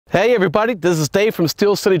Hey everybody, this is Dave from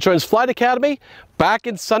Steel City Drones Flight Academy, back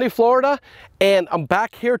in sunny Florida, and I'm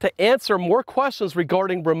back here to answer more questions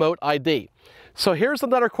regarding remote ID. So here's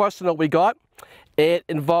another question that we got. It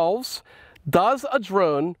involves, does a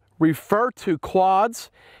drone refer to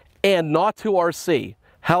quads and not to RC,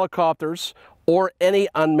 helicopters, or any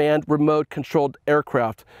unmanned remote controlled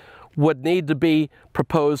aircraft would need to be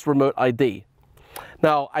proposed remote ID?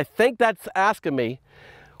 Now, I think that's asking me,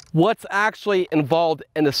 what's actually involved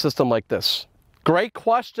in a system like this? Great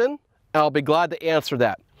question, and I'll be glad to answer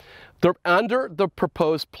that. Under the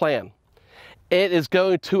proposed plan, it is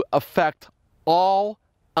going to affect all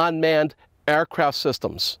unmanned aircraft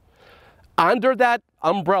systems. Under that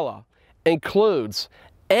umbrella includes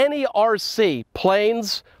any RC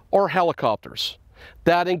planes or helicopters.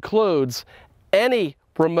 That includes any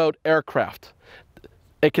remote aircraft.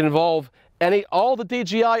 It can involve all the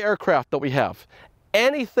DJI aircraft that we have.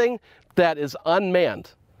 Anything that is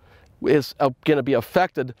unmanned is going to be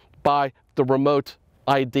affected by the remote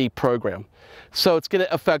ID program. So it's going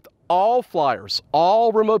to affect all flyers,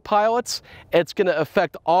 all remote pilots. It's going to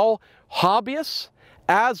affect all hobbyists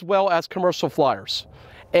as well as commercial flyers.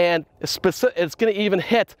 And it's going to even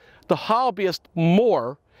hit the hobbyists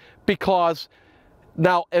more because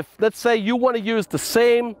now if, let's say you want to use the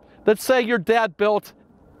same, let's say your dad built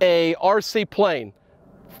a RC plane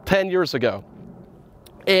 10 years ago.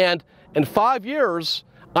 And in 5 years,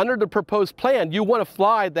 under the proposed plan, you want to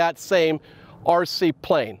fly that same RC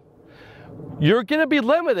plane. You're going to be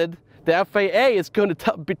limited. The FAA is going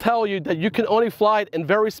to tell you that you can only fly it in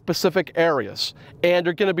very specific areas. And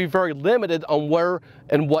you're going to be very limited on where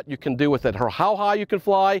and what you can do with it, or how high you can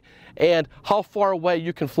fly, and how far away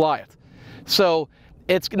you can fly it. So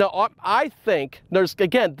it's, I think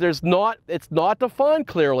it's not defined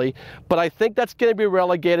clearly, but I think that's going to be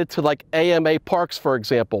relegated to like AMA parks, for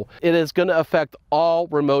example. It is going to affect all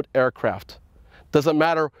remote aircraft. Doesn't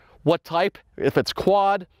matter what type, if it's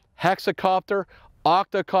quad, hexacopter,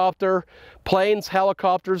 octocopter, planes,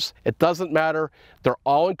 helicopters, it doesn't matter. They're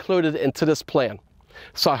all included into this plan.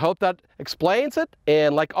 So I hope that explains it,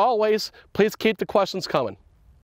 and like always, please keep the questions coming.